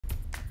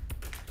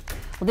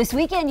Well, this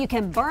weekend you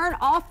can burn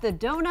off the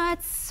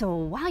donuts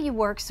while you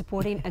work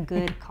supporting a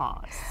good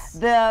cause.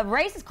 The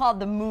race is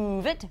called the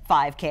Moo-ve It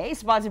 5K,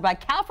 sponsored by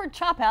Calford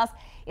Chop House.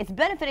 It's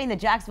benefiting the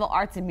Jacksonville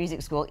Arts and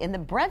Music School in the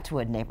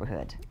Brentwood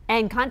neighborhood.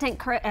 And content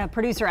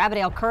producer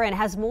Abigail Curran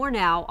has more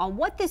now on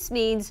what this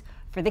means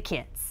for the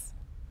kids.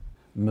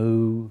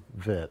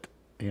 Moo-ve It,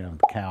 you know,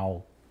 the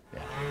cow.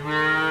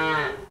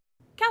 Yeah.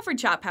 Calford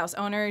Chop House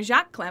owner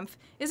Jacques Klemf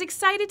is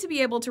excited to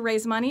be able to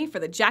raise money for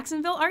the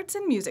Jacksonville Arts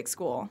and Music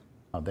School.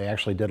 They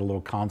actually did a little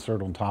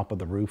concert on top of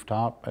the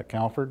rooftop at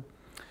Calford,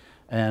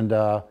 and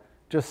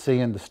just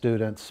seeing the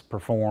students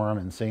perform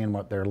and seeing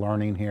what they're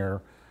learning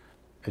here,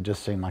 it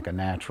just seemed like a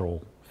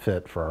natural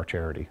fit for our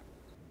charity.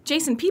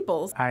 Jason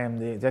Peoples, I am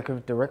the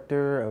executive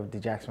director of the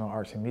Jacksonville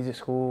Arts and Music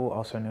School,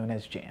 also known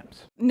as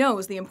JAMS.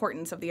 Knows the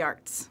importance of the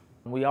arts.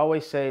 We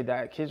always say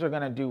that kids are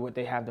going to do what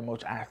they have the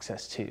most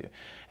access to.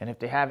 And if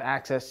they have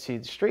access to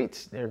the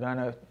streets, they're going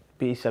to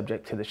be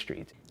subject to the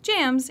streets.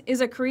 JAMS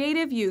is a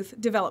creative youth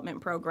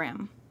development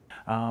program.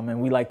 And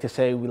we like to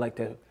say we like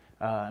to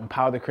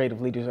empower the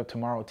creative leaders of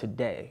tomorrow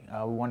today.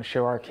 We want to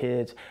show our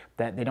kids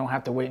that they don't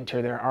have to wait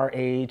until they're our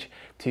age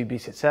to be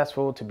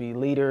successful, to be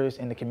leaders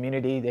in the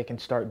community. They can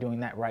start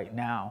doing that right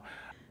now.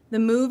 The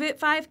Moo-ve It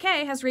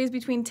 5K has raised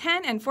between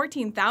 $10,000 and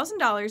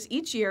 $14,000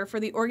 each year for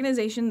the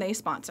organization they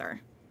sponsor.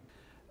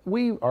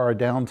 We are a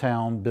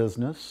downtown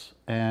business,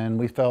 and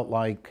we felt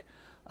like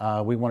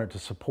we wanted to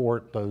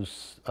support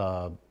those,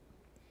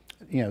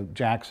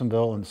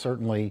 Jacksonville, and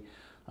certainly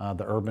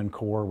the urban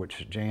core,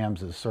 which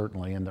JAMS is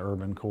certainly in the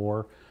urban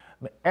core.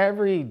 But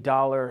every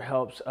dollar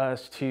helps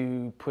us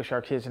to push our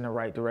kids in the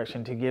right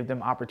direction, to give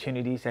them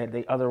opportunities that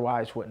they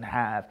otherwise wouldn't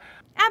have.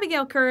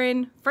 Abigail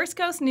Curran, First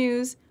Coast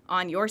News,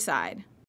 on your side.